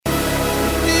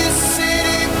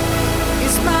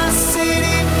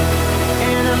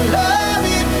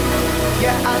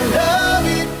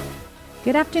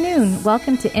Good afternoon.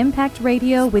 Welcome to Impact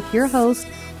Radio with your hosts,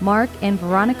 Mark and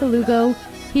Veronica Lugo,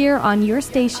 here on your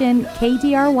station,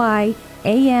 KDRY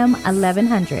AM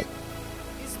 1100.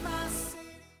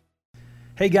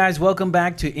 Hey guys, welcome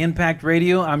back to Impact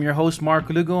Radio. I'm your host, Mark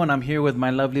Lugo, and I'm here with my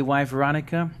lovely wife,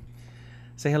 Veronica.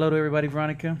 Say hello to everybody,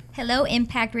 Veronica. Hello,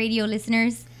 Impact Radio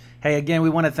listeners. Hey, again, we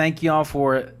want to thank you all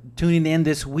for tuning in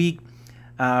this week.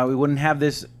 We wouldn't have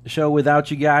this show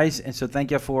without you guys, and so thank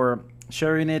you for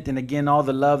sharing it. And again, all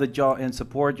the love that y'all and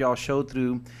support y'all show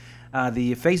through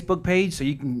the Facebook page. So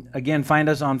you can, again, find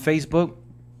us on Facebook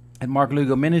at Mark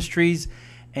Lugo Ministries,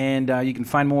 and you can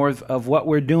find more of what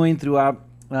we're doing throughout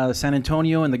San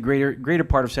Antonio and the greater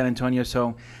part of San Antonio.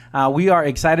 So we are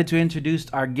excited to introduce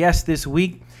our guest this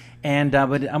week, and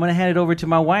but I'm going to hand it over to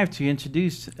my wife to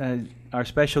introduce our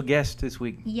special guest this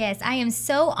week. Yes, I am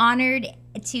so honored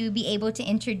to be able to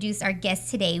introduce our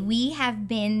guest today. We have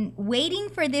been waiting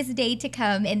for this day to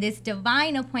come and this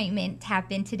divine appointment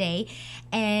happened today.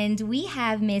 And we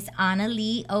have Miss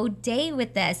Annalie O'Day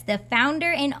with us, the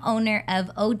founder and owner of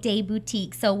O'Day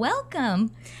Boutique. So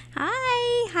welcome.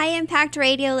 Hi Impact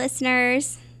Radio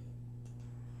listeners.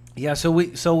 Yeah, so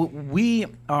we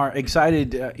are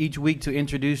excited each week to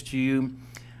introduce to you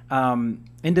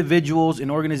individuals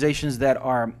and organizations that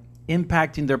are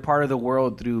impacting their part of the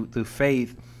world through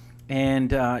faith,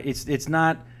 and it's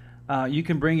not you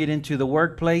can bring it into the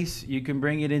workplace, you can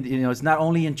bring it in, it's not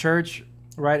only in church,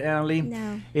 right, Annalie?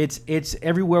 No, it's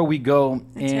everywhere we go.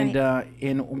 That's and right.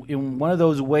 In one of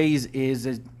those ways is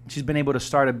that she's been able to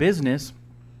start a business,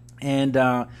 and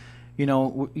I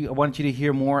want you to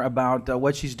hear more about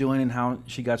what she's doing and how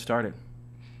she got started.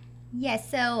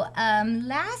 Yes, so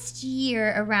last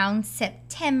year around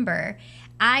September,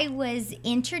 I was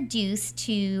introduced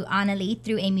to Annalie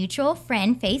through a mutual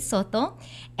friend, Faith Soto,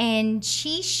 and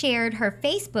she shared her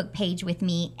Facebook page with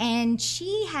me, and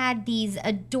she had these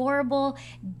adorable,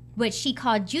 what she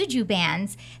called juju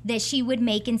bands that she would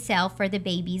make and sell for the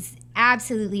babies.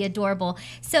 Absolutely adorable.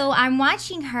 So I'm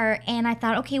watching her and I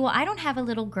thought, okay, well, I don't have a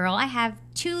little girl. I have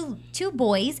two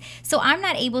boys, so I'm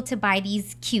not able to buy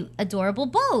these cute, adorable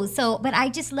bows. But I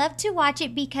just love to watch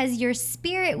it because your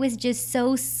spirit was just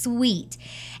so sweet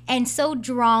and so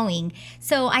drawing.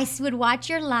 So I would watch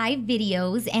your live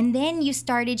videos, and then you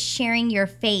started sharing your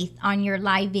faith on your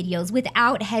live videos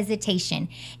without hesitation.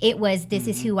 It was, this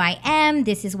is who I am,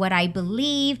 this is what I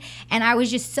believe, and I was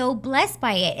just so blessed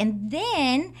by it. And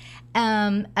then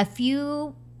a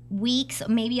few weeks,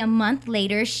 maybe a month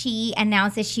later, she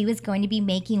announced that she was going to be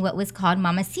making what was called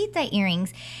Mamacita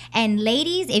earrings. And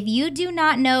ladies, if you do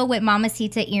not know what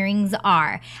Mamacita earrings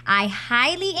are, I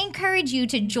highly encourage you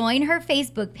to join her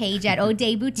Facebook page at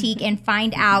O'Day Boutique and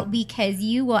find out, because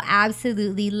you will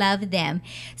absolutely love them.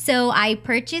 So I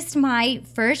purchased my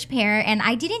first pair, and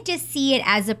I didn't just see it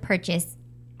as a purchase,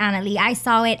 Annalie. I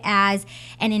saw it as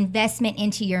an investment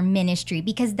into your ministry,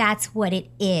 because that's what it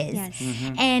is. Yes.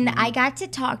 Mm-hmm. And I got to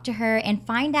talk to her and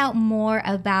find out more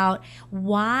about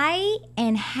why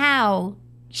and how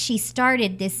she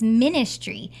started this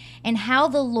ministry, and how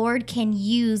the Lord can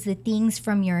use the things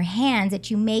from your hands that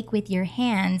you make with your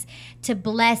hands to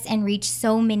bless and reach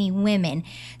so many women.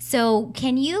 So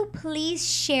can you please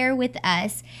share with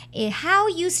us how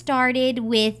you started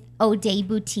with O'Day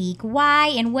Boutique, why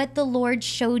and what the Lord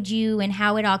showed you and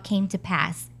how it all came to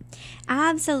pass?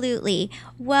 Absolutely.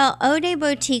 Well, O'Day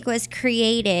Boutique was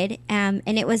created and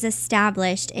it was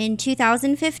established in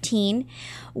 2015,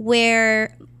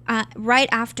 where right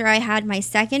after I had my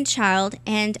second child,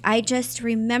 and I just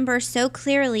remember so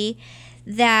clearly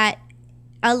that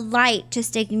a light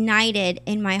just ignited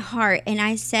in my heart, and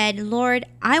I said, Lord,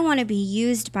 I want to be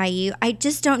used by you. I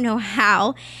just don't know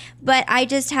how, but I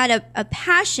just had a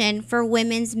passion for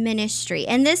women's ministry.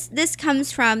 And this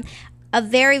comes from a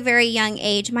very, very young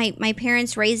age. My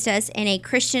parents raised us in a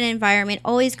Christian environment,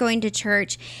 always going to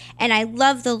church, and I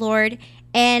love the Lord.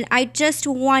 And I just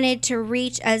wanted to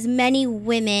reach as many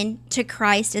women to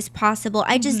Christ as possible.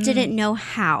 I just didn't know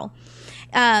how.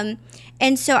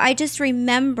 And so I just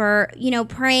remember,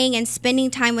 praying and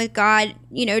spending time with God,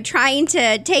 trying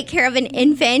to take care of an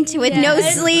infant with no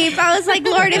sleep. I was like,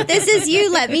 Lord, if this is you,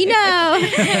 let me know.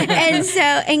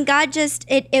 And God just,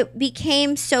 it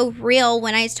became so real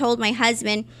when I told my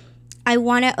husband, I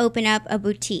want to open up a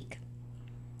boutique.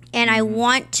 And I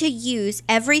want to use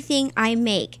everything I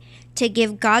make to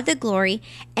give God the glory.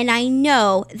 And I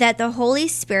know that the Holy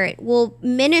Spirit will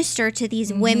minister to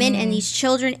these women and these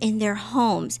children in their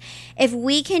homes. If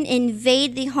we can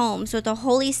invade the homes with the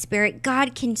Holy Spirit,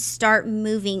 God can start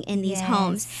moving in these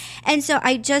homes. And so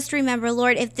I just remember,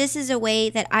 Lord, if this is a way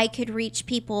that I could reach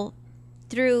people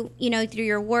through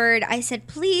your word, I said,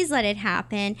 please let it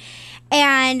happen.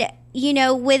 And,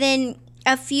 within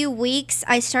a few weeks,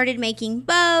 I started making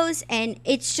bows, and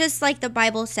it's just like the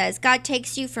Bible says, God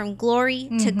takes you from glory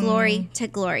to glory to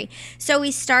glory. So we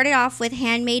started off with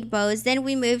handmade bows, then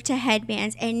we moved to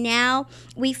headbands, and now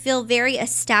we feel very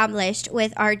established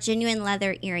with our genuine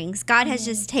leather earrings. God has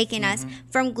just taken us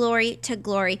from glory to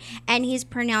glory, and he's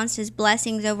pronounced his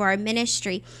blessings over our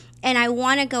ministry. And I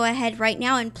want to go ahead right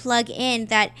now and plug in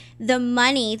that the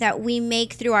money that we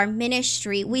make through our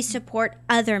ministry, we support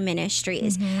other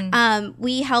ministries.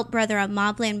 We help Brother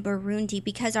Amable in Burundi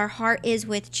because our heart is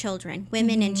with children,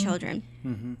 women and children.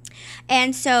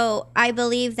 And so I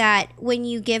believe that when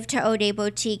you give to Ode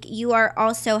Boutique, you are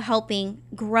also helping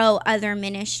grow other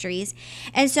ministries.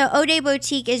 And so Ode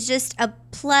Boutique is just a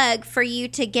plug for you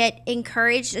to get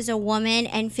encouraged as a woman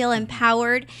and feel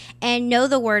empowered and know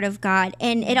the word of God.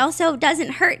 And it also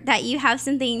doesn't hurt that you have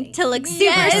something to look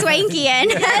super swanky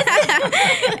in.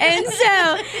 And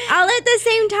so all at the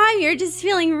same time, you're just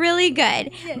feeling really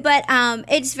good. But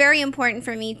it's very important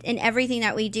for me in everything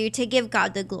that we do to give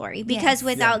God the glory, because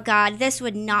without God, this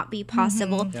would not be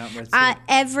possible.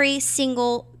 Every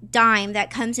single dime that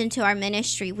comes into our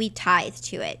ministry, we tithe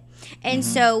to it. And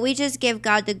so we just give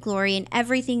God the glory in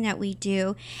everything that we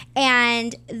do.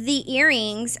 And the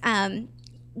earrings,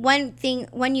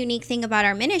 one unique thing about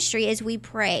our ministry is we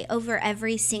pray over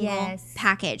every single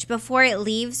package. Before it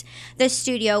leaves the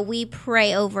studio, we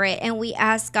pray over it, and we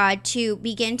ask God to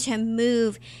begin to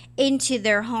move into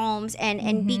their homes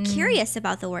and be curious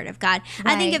about the word of God.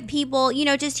 I think of people,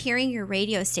 just hearing your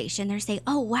radio station, they're saying,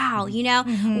 oh, wow,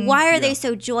 why are they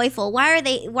so joyful? Why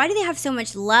do they have so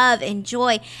much love and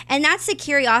joy? And that's the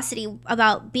curiosity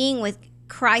about being with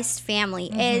Christ's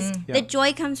family is the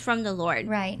joy comes from the Lord.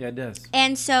 Right. Yeah, it does.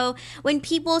 And so when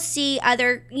people see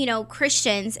other,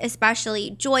 Christians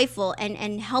especially joyful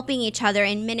and helping each other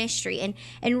in ministry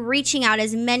and reaching out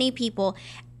as many people,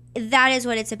 that is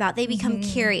what it's about. They become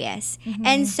curious.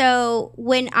 And so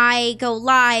when I go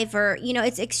live or,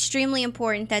 it's extremely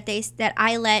important that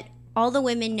I let all the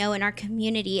women know in our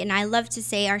community, and I love to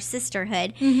say our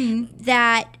sisterhood,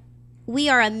 that we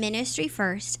are a ministry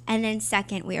first, and then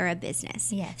second, we are a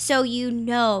business. Yes. So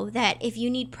that if you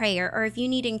need prayer or if you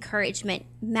need encouragement,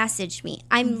 message me.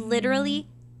 I'm literally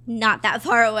not that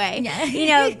far away.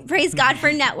 Praise God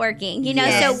for networking,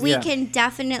 so we can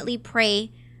definitely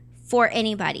pray for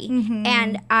anybody.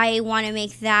 And I want to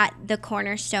make that the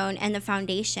cornerstone and the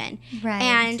foundation. Right.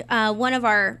 And one of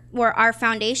our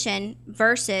foundation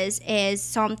verses is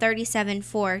Psalm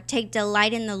 37:4. Take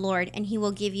delight in the Lord, and he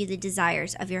will give you the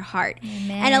desires of your heart.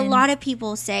 Amen. And a lot of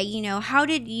people say, how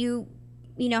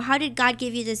did God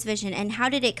give you this vision, and how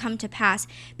did it come to pass?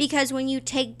 Because when you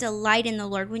take delight in the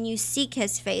Lord, when you seek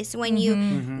his face, when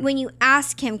you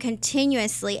ask him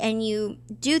continuously and you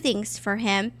do things for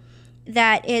him,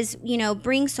 that is,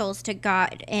 bring souls to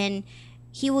God, and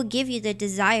he will give you the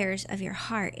desires of your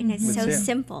heart. And it's so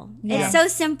simple. It's so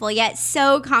simple, yet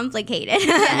so complicated.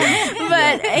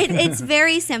 But it's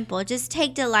very simple. Just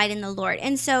take delight in the Lord.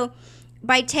 And so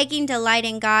by taking delight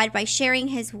in God, by sharing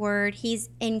his word, he's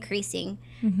increasing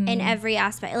in every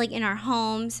aspect. Like in our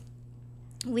homes,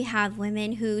 we have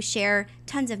women who share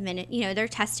tons of their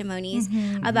testimonies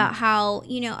about how,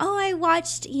 I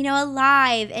watched, a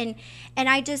live, and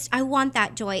I want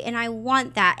that joy, and I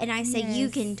want that. And I say, you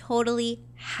can totally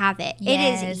have it. It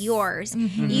is yours.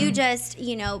 You just,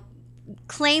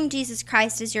 claim Jesus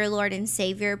Christ as your Lord and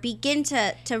Savior, begin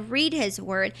to read his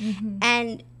word,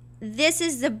 and this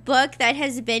is the book that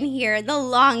has been here the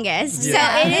longest. So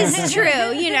it is true.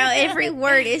 Every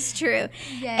word is true.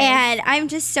 And I'm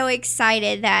just so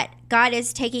excited that God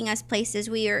is taking us places.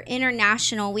 We are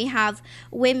international. We have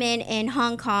women in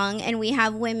Hong Kong, and we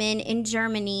have women in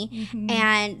Germany,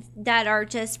 and that are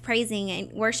just praising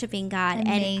and worshiping God.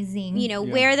 Amazing.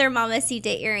 And, wear their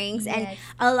mamacita earrings. And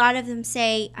a lot of them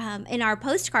say, in our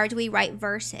postcards, we write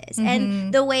verses.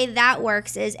 And the way that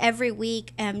works is every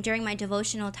week during my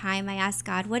devotional time, I ask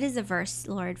God, what is the verse,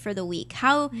 Lord, for the week?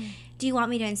 How do you want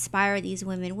me to inspire these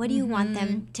women? What do you want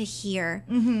them to hear?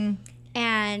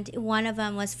 And one of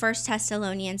them was 1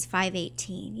 Thessalonians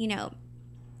 5:18.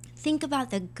 Think about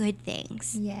the good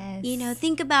things. Yes.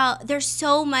 Think about, there's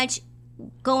so much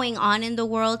going on in the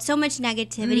world, so much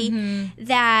negativity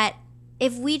that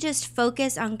if we just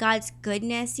focus on God's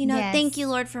goodness, Yes. thank you,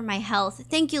 Lord, for my health.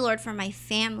 Thank you, Lord, for my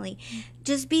family.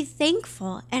 Just be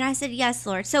thankful. And I said, yes,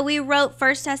 Lord. So we wrote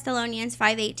 1 Thessalonians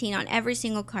 5:18 on every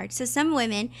single card. So some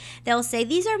women, they'll say,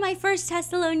 these are my 1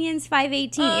 Thessalonians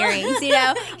 5:18 earrings,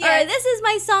 or this is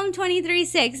my Psalm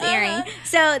 23:6 earring.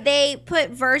 So they put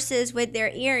verses with their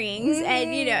earrings,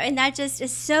 and that just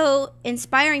is so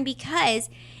inspiring, because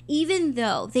even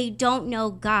though they don't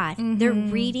know God, they're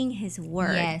reading His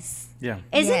Word. Yes. Yeah.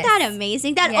 Isn't Yes. that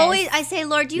amazing? That Yes. always, I say,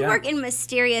 Lord, you Yeah. work in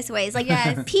mysterious ways. Like,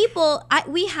 people,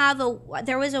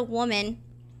 there was a woman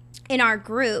in our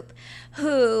group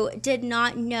who did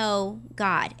not know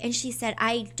God. And she said,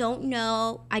 I don't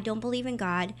believe in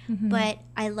God, but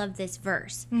I love this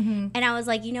verse. And I was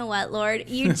like, you know what, Lord,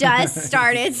 you just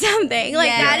started something. Like,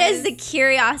 that Yes. is the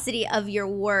curiosity of your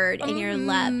word and your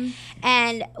love.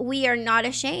 And we are not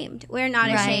ashamed. We're not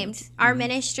Right. ashamed. Our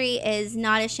ministry is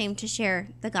not ashamed to share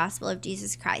the gospel of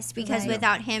Jesus Christ, because Right.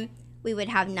 without Him, we would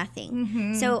have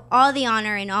nothing. So all the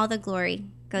honor and all the glory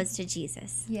goes to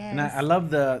Jesus. Yes. And I love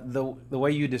the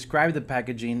way you describe the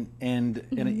packaging, and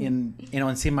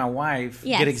and see my wife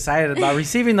Yes. get excited about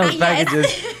receiving those packages.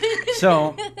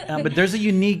 So, but there's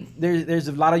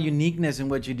a lot of uniqueness in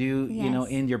what you do, Yes.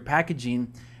 in your packaging.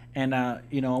 And I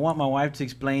want my wife to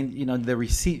explain, the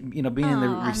receipt, being in the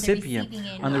on the recipient, receiving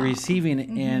end. on the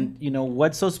receiving, and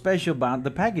what's so special about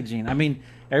the packaging. I mean,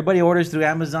 everybody orders through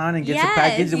Amazon and gets a Yes,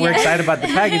 package, and we're yes. excited about the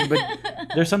package, but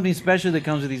there's something special that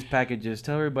comes with these packages.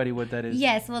 Tell everybody what that is.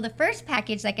 Yes, well, the first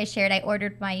package, like I shared, I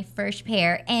ordered my first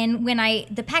pair, and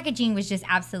the packaging was just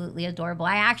absolutely adorable.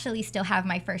 I actually still have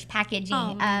my first packaging,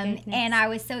 Oh, my goodness. and I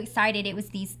was so excited. It was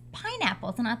these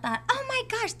pineapples, and I thought, oh my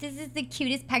gosh, this is the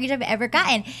cutest package I've ever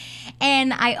gotten.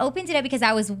 And I opened it up because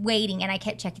I was waiting, and I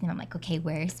kept checking them. I'm like, okay,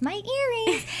 where's my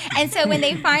earrings? And so when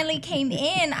they finally came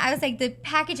in, I was like, the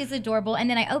package is adorable. And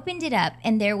then I opened it up,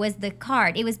 and there was the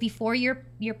card. It was before your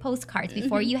postcards,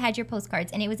 before you had your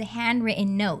postcards, and it was a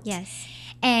handwritten note. Yes.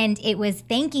 And it was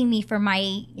thanking me for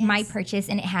my purchase,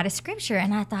 and it had a scripture.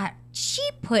 And I thought, she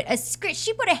put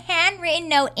a handwritten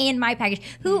note in my package.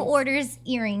 Who orders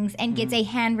earrings and gets a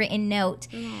handwritten note,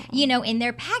 in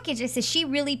their package? I said, she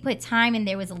really put time, and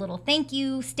there was a little thank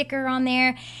you sticker on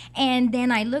there. And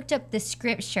then I looked up the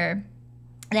scripture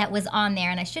that was on there,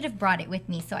 and I should have brought it with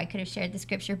me so I could have shared the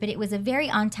scripture, but it was a very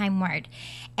on-time word.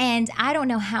 And I don't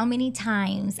know how many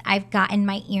times I've gotten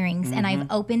my earrings and I've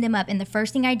opened them up, and the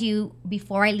first thing I do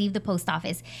before I leave the post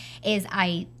office is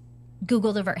I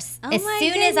Google the verse Oh as my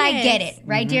soon as I get goodness. it,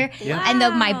 right, dear? Yeah. And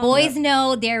my Wow. boys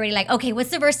know, they're already like, okay, what's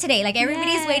the verse today? Like,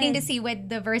 everybody's waiting to Yes. see what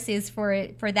the verse is for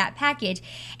that package.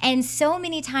 And so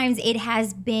many times it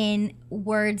has been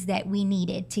words that we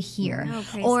needed to hear, Oh,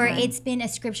 praise or God. it's been a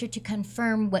scripture to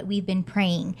confirm what we've been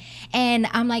praying. And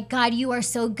I'm like, God, you are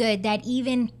so good that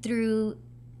even through,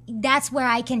 that's where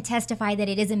I can testify that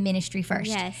it is a ministry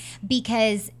first. Yes.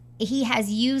 Because He has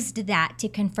used that to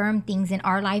confirm things in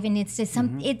our life. And it's just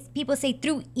it's people say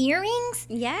through earrings.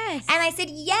 Yes. And I said,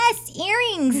 yes,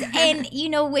 earrings. And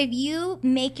if you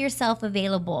make yourself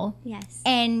available Yes.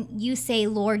 and you say,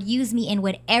 Lord, use me in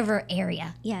whatever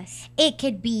area. Yes. It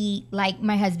could be like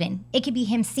my husband. It could be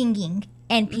him singing,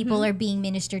 and people are being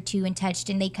ministered to and touched,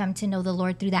 and they come to know the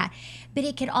Lord through that. But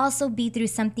it could also be through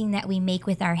something that we make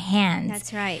with our hands.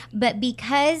 That's right. But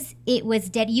because it was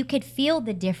dead, you could feel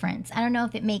the difference. I don't know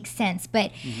if it makes sense,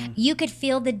 but you could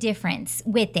feel the difference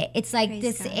with it. It's like Praise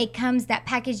this, God. that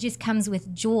package just comes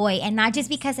with joy, and not just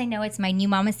because I know it's my new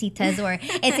Mamacitas or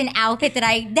it's an outfit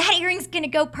that earring's gonna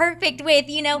go perfect with,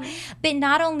 But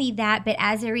not only that, but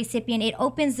as a recipient, it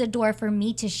opens the door for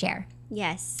me to share.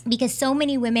 Yes. Because so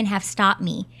many women have stopped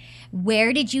me.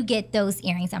 Where did you get those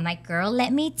earrings? I'm like, girl,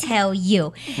 let me tell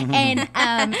you. And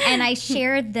I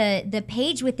shared the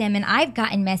page with them, and I've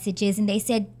gotten messages, and they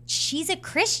said, she's a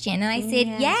Christian. And I said,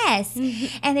 yes.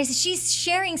 And they said, she's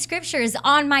sharing scriptures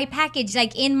on my package.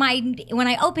 Like when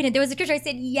I opened it, there was a scripture. I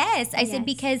said, yes. I said,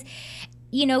 because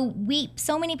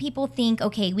so many people think,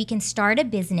 okay, we can start a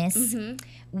business,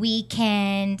 we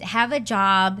can have a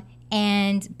job,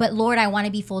 but Lord, I want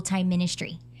to be full-time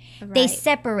ministry. They Right.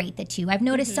 separate the two. I've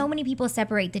noticed so many people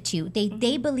separate the two.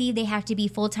 They believe they have to be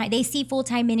full-time. They see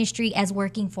full-time ministry as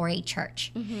working for a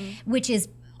church, which is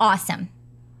awesome.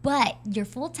 But your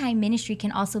full-time ministry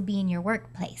can also be in your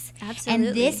workplace. Absolutely.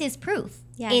 And this is proof.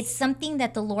 Yes. It's something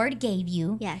that the Lord gave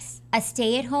you. Yes. A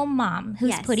stay-at-home mom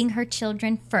who's Yes. putting her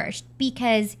children first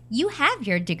because you have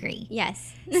your degree.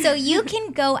 Yes. So you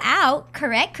can go out,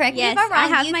 correct me Yes, if I'm wrong. I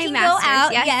have you my can master's, go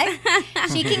out,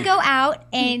 yes. She can go out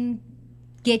and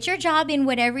get your job in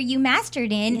whatever you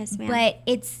mastered in, Yes, ma'am. but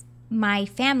it's my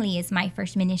family is my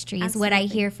first ministry, is what I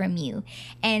hear from you,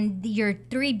 and your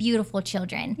 3 beautiful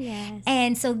children. Yes.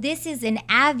 And so this is an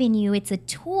avenue, it's a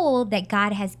tool that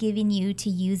God has given you to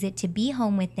use it to be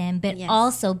home with them, but Yes.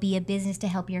 also be a business to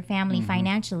help your family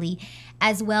financially,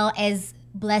 as well as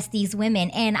bless these women.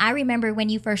 And I remember when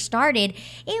you first started,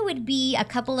 it would be a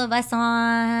couple of us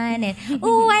on, and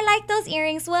oh, I like those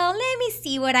earrings. Well, let me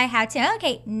see what I have to.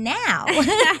 Okay, now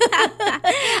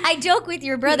I joke with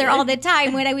your brother all the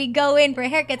time when we go in for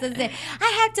haircuts and say,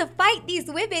 I have to fight these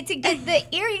women to get the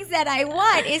earrings that I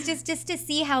want. It's just to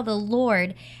see how the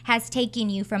Lord has taken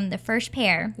you from the first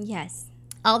pair Yes.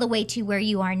 all the way to where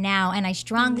you are now. And I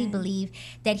strongly believe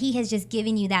that he has just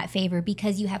given you that favor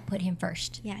because you have put him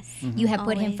first. Yes. You have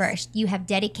put him Always. first. You have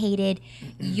dedicated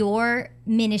your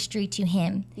ministry to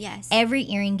him. Yes. Every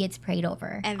earring gets prayed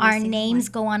over. Every Our single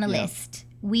names one. go on a list.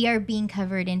 We are being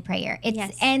covered in prayer.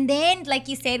 Yes. And then, like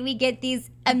you said, we get these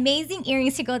amazing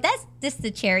earrings to go. That's just the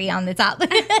cherry on the top.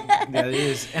 Yeah, it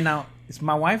is. And now,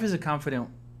 my wife is a confident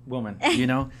woman,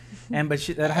 but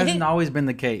that hasn't always been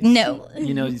the case. No.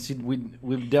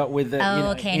 We've dealt with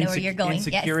Okay, I know where you're going. Yes.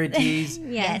 insecurities.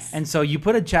 Yes. And so you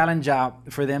put a challenge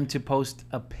out for them to post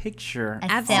a picture A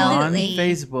on selfie.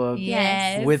 Facebook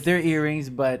Yes. with their earrings,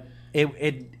 but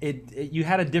it you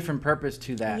had a different purpose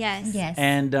to that. Yes. Yes.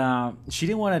 And she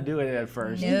didn't want to do it at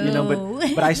first, No.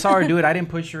 but I saw her do it. I didn't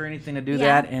push her or anything to do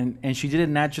Yeah. that, and she did it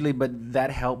naturally. But that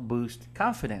helped boost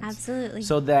confidence. Absolutely.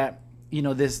 So that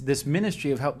this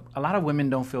ministry of help. A lot of women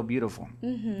don't feel beautiful.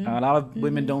 A lot of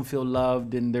women don't feel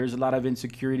loved, and there's a lot of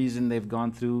insecurities, and they've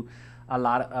gone through a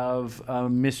lot of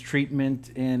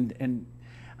mistreatment and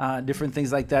different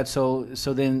things like that. So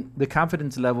then the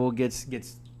confidence level gets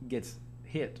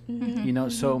hit.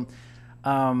 So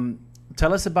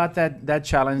tell us about that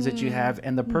challenge that you have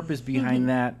and the purpose behind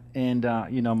that. And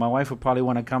my wife would probably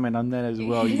want to comment on that as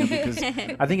well, because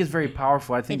I think it's very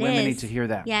powerful. I think It women is. need to hear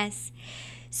that. Yes.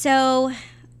 So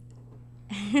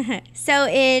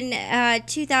in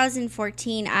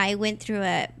 2014, I went through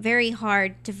a very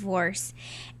hard divorce,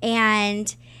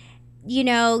 and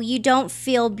you don't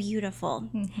feel beautiful.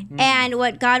 And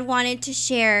what God wanted to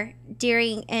share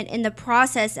during and in the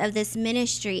process of this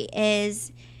ministry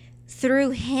is through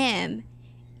him,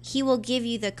 he will give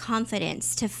you the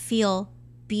confidence to feel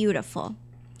beautiful.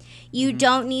 You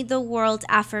don't need the world's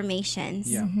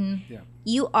affirmations. Yeah. Yeah.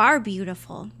 You are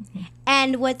beautiful.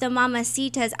 And what the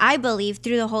Mamacitas, I believe,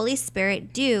 through the Holy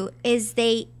Spirit do is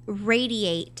they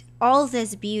radiate all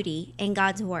this beauty in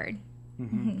God's word.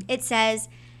 It says,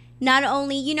 not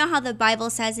only, how the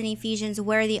Bible says in Ephesians,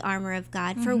 wear the armor of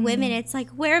God. For women, it's like,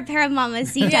 wear a pair of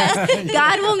Mamacitas.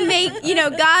 God will make,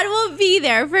 God will be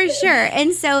there for sure.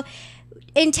 And so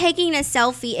in taking a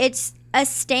selfie, it's a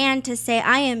stand to say,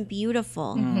 I am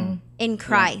beautiful in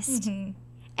Christ.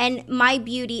 And my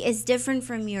beauty is different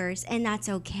from yours, and that's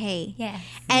okay. Yes.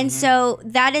 And so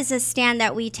that is a stand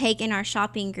that we take in our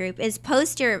shopping group, is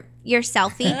post your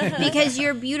selfie because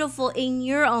you're beautiful in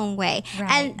your own way.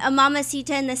 Right. And a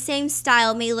Mamacita in the same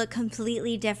style may look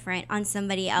completely different on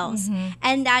somebody else.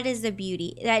 And that is the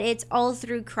beauty, that it's all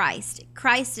through Christ.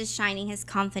 Christ is shining his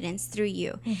confidence through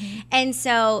you. And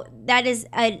so that is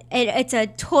it's a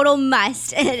total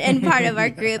must and part of our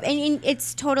group. And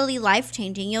it's totally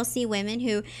life-changing. You'll see women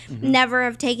who never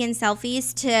have taken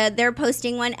selfies to they're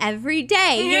posting one every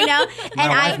day, And My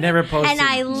wife never posted. And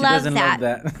I she love doesn't that.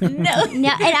 love that. No, and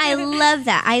I love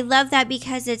that. I love that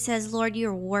because it says, Lord,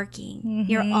 you're working.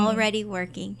 You're already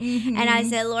working. And I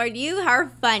said, Lord, you are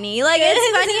funny. Like,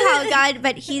 it's funny how God,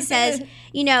 but he says,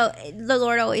 the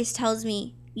Lord always tells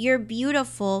me, you're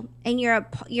beautiful and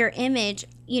your image,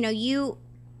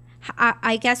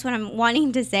 I guess what I'm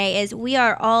wanting to say is we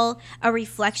are all a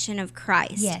reflection of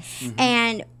Christ. Yes.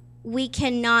 And we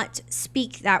cannot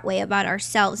speak that way about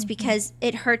ourselves because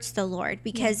it hurts the Lord,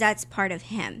 because that's part of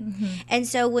him. And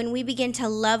so when we begin to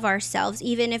love ourselves,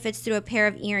 even if it's through a pair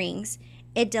of earrings,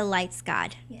 it delights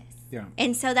God. Yes. Yeah.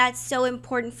 And so that's so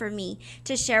important for me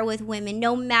to share with women.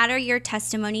 No matter your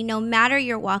testimony, no matter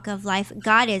your walk of life,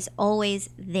 God is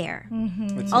always there.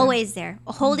 Always there,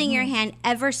 holding your hand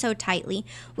ever so tightly.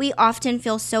 We often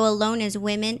feel so alone as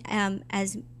women,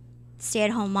 as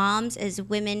stay-at-home moms, as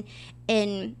women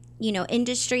in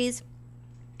industries.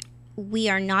 We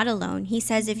are not alone. He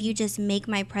says, if you just make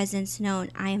my presence known,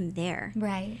 I am there.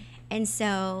 Right. And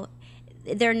so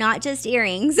they're not just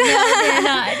earrings. No, they're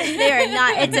not. They're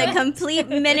not. It's a complete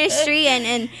ministry,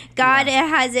 and God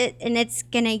has it, and it's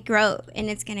going to grow, and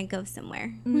it's going to go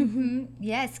somewhere.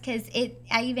 Yes, because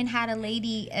I even had a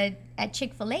lady at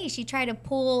Chick-fil-A. She tried to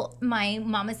pull my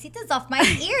Mamacitas off my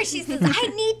ear. She says, I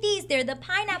need these. They're the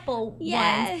pineapple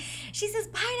ones. she says,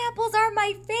 pineapples are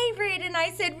my favorite. And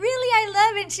I said, really? I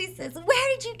love it. And she says,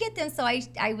 where did you get them? So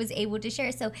I was able to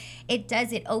share. So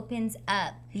it opens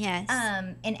up Yes.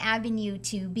 an avenue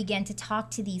to begin to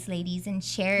talk to these ladies and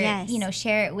share Yes. it,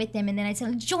 share it with them. And then I tell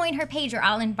them, join her page, or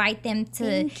I'll invite them to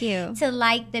Thank you. to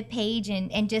like the page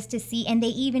and just to see. And they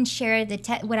even share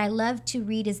what I love to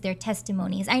read is their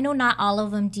testimonies. I know not all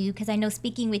of them do, because I know,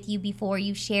 speaking with you before,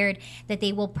 you've shared that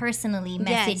they will personally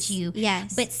message you.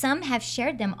 Yes. But some have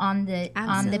shared them on the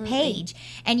Absolutely. page,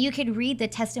 and you could read the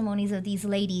testimonies of these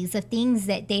ladies, of things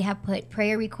that they have put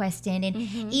prayer requests in, and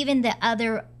even the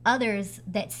others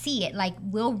that see it, like,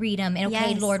 we'll read them, and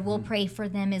okay, Yes. Lord, we'll pray for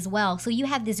them as well. So you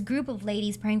have this group of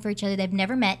ladies praying for each other. They've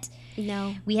never met.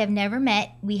 No. We have never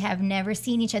met. We have never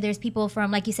seen each other. There's people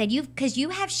from, like you said, because you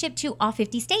have shipped to all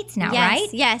 50 states now, Yes. right?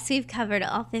 Yes, we've covered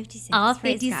all 50 states. All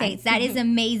Praise 50 God. states. That is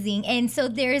amazing. And so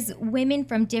there's women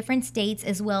from different states,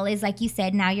 as well as, like you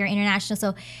said, now you're international.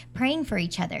 So praying for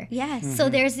each other. Yes. So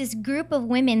there's this group of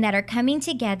women that are coming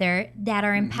together, that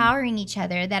are empowering each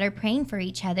other, that are praying for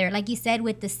each other. Like you said,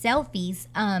 with the selfies,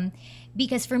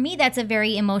 because for me, that's a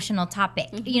very emotional topic,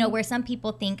 where some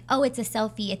people think, oh, it's a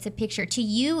selfie, it's a picture. To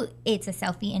you, it's a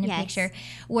selfie and a Yes. picture.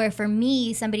 Where for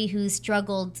me, somebody who's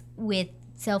struggled with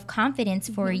self-confidence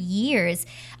for years,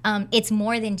 it's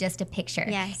more than just a picture.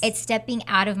 Yes. It's stepping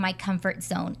out of my comfort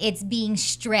zone. It's being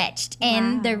stretched.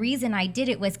 And Wow. the reason I did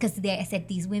it was because I said,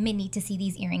 these women need to see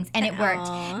these earrings. And it worked.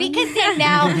 Aw. Because then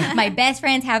now my best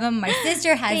friends have them. My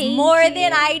sister has Thank more you.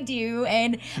 than I do.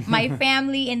 And my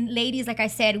family and ladies, like I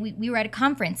said, we were at a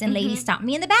conference, and ladies stopped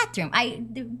me in the bathroom. Where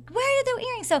are the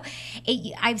earrings? So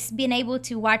I've been able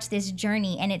to watch this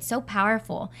journey, and it's so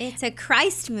powerful. It's a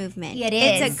Christ movement. It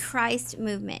It's is. a Christ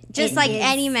movement. Just It like is.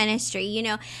 any ministry,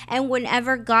 And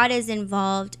whenever God is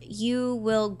involved, you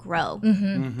will grow.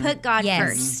 Put God Yes.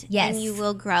 first, Yes. and you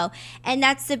will grow. And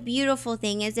that's the beautiful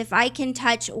thing, is if I can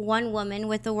touch one woman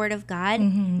with the word of God,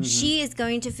 she is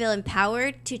going to feel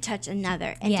empowered to touch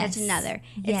another and Yes. touch another.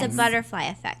 It's Yes. a butterfly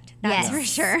effect. That's Yes. for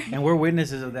sure. And we're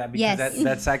witnesses of that, because Yes.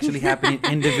 that's actually happening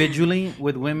individually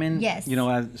with women. Yes.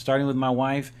 Starting with my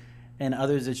wife and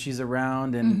others that she's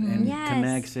around and Yes.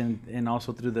 connects, and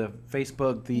also through the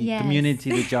Facebook, the Yes. community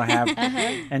that y'all have.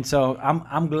 And so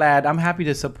I'm glad, I'm happy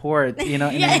to support, and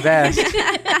invest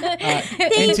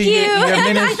into you. your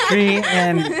ministry,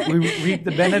 and we reap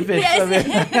the benefits of it.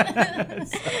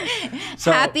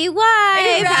 so Happy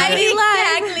wife. Happy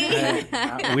life.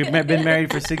 Exactly. we've been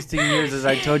married for 16 years, as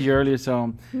I told you earlier.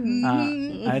 So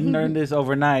I didn't learn this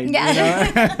overnight. And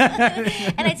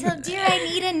I tell him, dear, I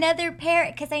need another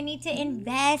pair because I need to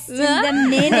invest in the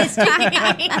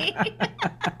ministry.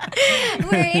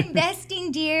 We're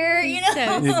investing, dear.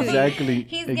 So Exactly.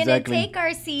 He's exactly. gonna take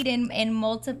our seed and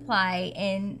multiply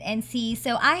and see.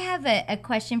 So I have a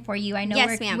question for you. I know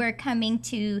Yes, ma'am. we're coming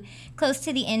to close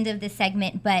to the end of the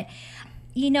segment, but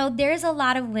there's a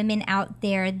lot of women out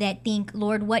there that think,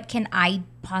 Lord, what can I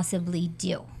possibly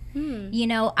do?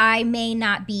 I may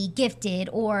not be gifted,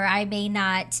 or I may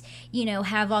not,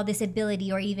 have all this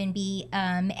ability, or even be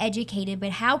educated,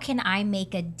 but how can I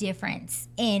make a difference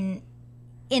in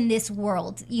this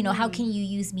world? How can you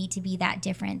use me to be that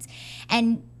difference?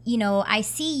 And I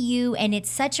see you, and it's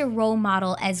such a role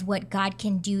model as what God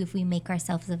can do if we make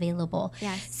ourselves available.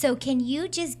 Yes. So can you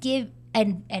just give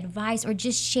an advice, or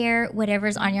just share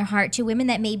whatever's on your heart to women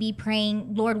that may be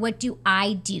praying, Lord, what do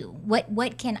I do?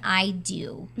 What can I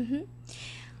do?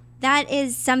 That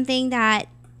is something that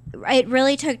it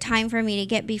really took time for me to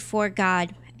get before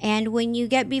God. And when you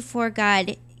get before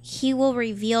God, He will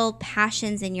reveal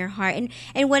passions in your heart.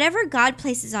 And whatever God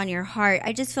places on your heart,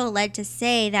 I just feel led to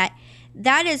say that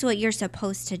is what you're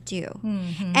supposed to do.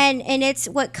 And it's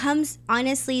what comes,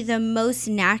 honestly, the most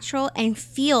natural and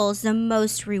feels the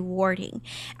most rewarding.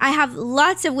 I have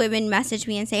lots of women message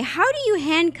me and say, how do you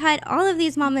hand cut all of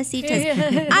these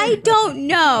mamacitas? I don't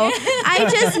know. I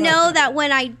just know that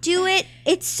when I do it,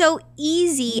 it's so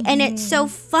easy and it's so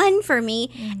fun for me.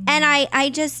 And I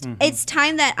just, it's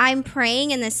time that I'm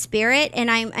praying in the spirit, and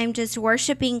I'm just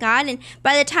worshiping God. And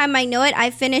by the time I know it,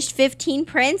 I've finished 15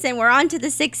 prints and we're on to the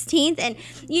 16th. And,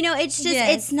 it's just,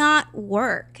 Yes. it's not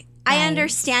work. I Right.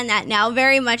 understand that now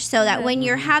very much so, that when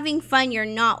you're having fun, you're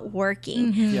not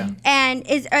working. Yeah. And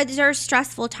are there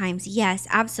stressful times? Yes,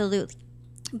 absolutely.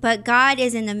 But God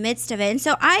is in the midst of it. And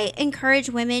so I encourage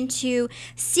women to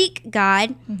seek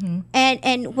God,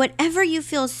 and whatever you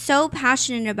feel so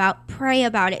passionate about, pray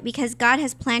about it, because God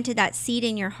has planted that seed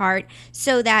in your heart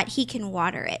so that He can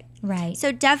water it. Right.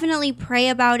 So definitely pray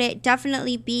about it.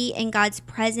 Definitely be in God's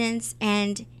presence,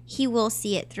 and He will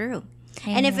see it through.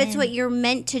 And if it's Amen. what you're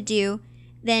meant to do,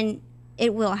 then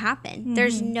it will happen.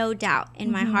 There's no doubt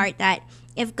in my heart that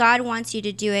if God wants you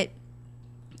to do it,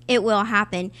 it will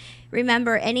happen.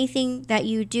 Remember, anything that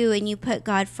you do and you put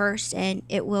God first in,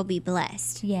 it will be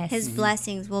blessed. Yes. His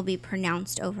blessings will be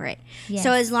pronounced over it. Yes.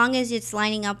 So as long as it's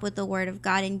lining up with the Word of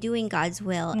God and doing God's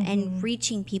will and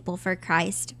reaching people for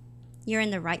Christ, you're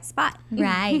in the right spot.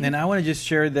 Right. And I want to just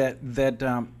share that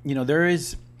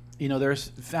there's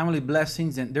family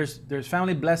blessings and there's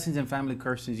family blessings and family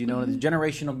curses. There's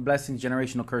generational blessings,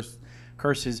 generational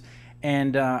curses,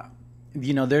 and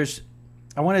there's.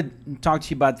 I want to talk to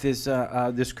you about this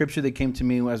scripture that came to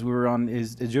me as we were on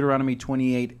is Deuteronomy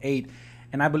 28:8,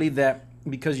 and I believe that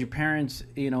because your parents,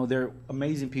 they're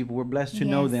amazing people. We're blessed to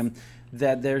know them.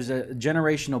 That there's a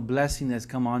generational blessing that's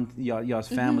come on y'all's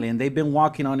family, and they've been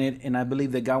walking on it. And I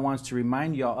believe that God wants to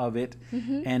remind y'all of it,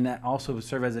 and also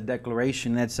serve as a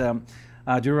declaration. That's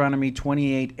Deuteronomy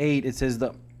 28:8. It says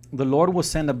the Lord will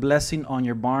send a blessing on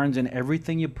your barns and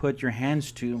everything you put your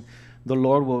hands to. The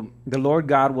Lord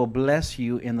God will bless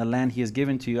you in the land He has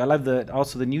given to you. I love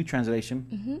also the New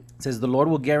Translation. It says the Lord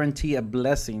will guarantee a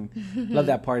blessing. Love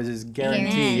that part. It says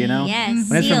guarantee. Yes.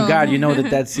 When it's from God, you know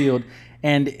that's sealed.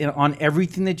 And on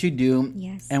everything that you do,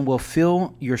 and will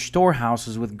fill your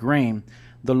storehouses with grain.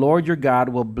 The Lord your God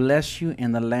will bless you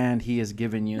in the land He has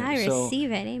given you. I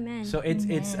receive it. Amen. So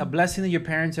it's a blessing that your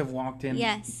parents have walked in.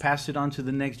 Yes. Passed it on to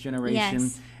the next generation.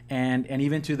 Yes. And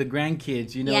even to the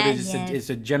grandkids, Yes. it's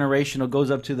a generational,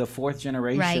 goes up to the fourth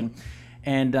generation, Right.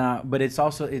 And but it's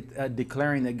also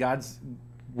declaring that God's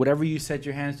whatever you set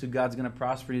your hands to, God's going to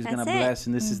prosper. He's going to bless,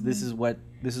 and this is what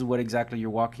exactly you're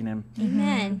walking in.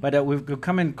 Amen. But we've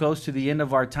coming close to the end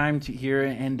of our time here,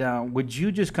 and would you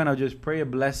just kind of just pray a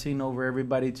blessing over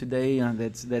everybody today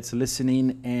that's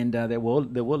listening and that will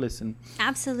listen?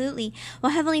 Absolutely.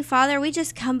 Well, Heavenly Father, we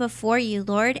just come before you,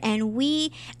 Lord, and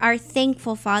we are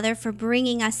thankful, Father, for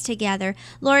bringing us together.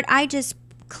 Lord, I just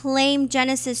claim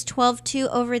Genesis 12:2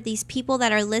 over these people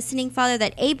that are listening, Father,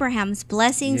 that Abraham's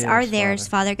blessings are theirs,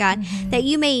 Father God, that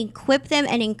you may equip them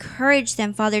and encourage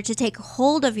them, Father, to take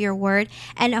hold of your word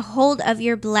and a hold of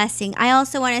your blessing. I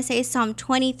also want to say Psalm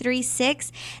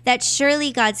 23:6, that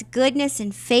surely God's goodness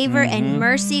and favor and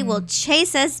mercy will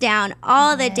chase us down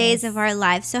all the days of our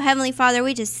lives. So, Heavenly Father,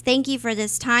 we just thank you for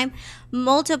this time.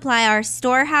 Multiply our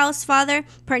storehouse, Father.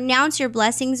 Pronounce your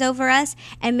blessings over us,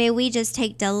 and may we just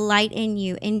take delight in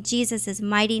you. In Jesus'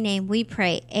 mighty name we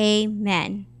pray.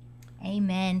 Amen.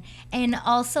 Amen. And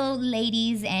also,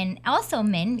 ladies and also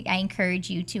men, I encourage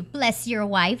you to bless your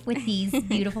wife with these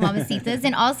beautiful Mamacitas.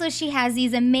 And also, she has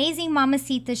these amazing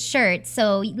Mamacita shirts.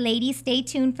 So, ladies, stay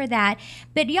tuned for that.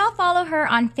 But y'all follow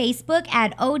her on Facebook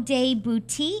at O'Day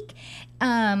Boutique.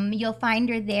 You'll find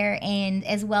her there, and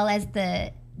as well as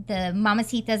the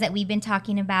Mamacitas that we've been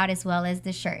talking about, as well as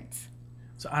the shirts.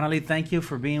 So, Annalie, thank you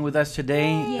for being with us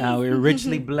today. We're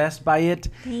richly blessed by it.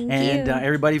 Thank and you.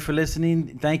 Everybody for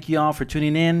listening, thank you all for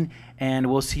tuning in. And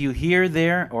we'll see you here,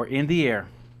 there, or in the air.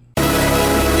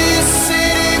 This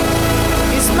city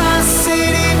is my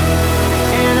city,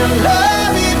 and I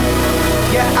love it.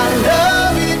 Yeah, I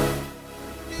love it.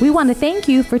 We want to thank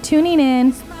you for tuning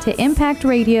in to Impact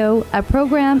Radio, a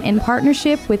program in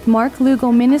partnership with Mark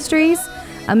Lugo Ministries,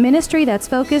 a ministry that's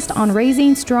focused on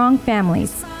raising strong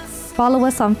families. Follow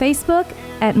us on Facebook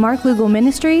at Mark Lugo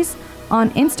Ministries, on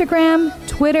Instagram,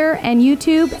 Twitter, and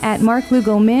YouTube at Mark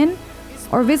Lugo Min,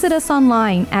 or visit us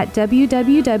online at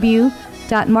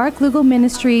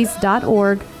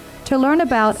www.marklugoministries.org to learn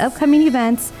about upcoming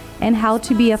events and how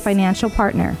to be a financial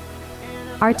partner.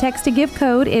 Our text to give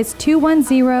code is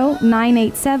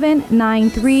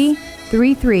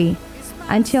 210-987-9333.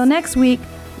 Until next week,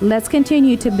 let's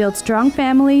continue to build strong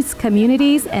families,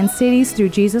 communities, and cities through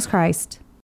Jesus Christ.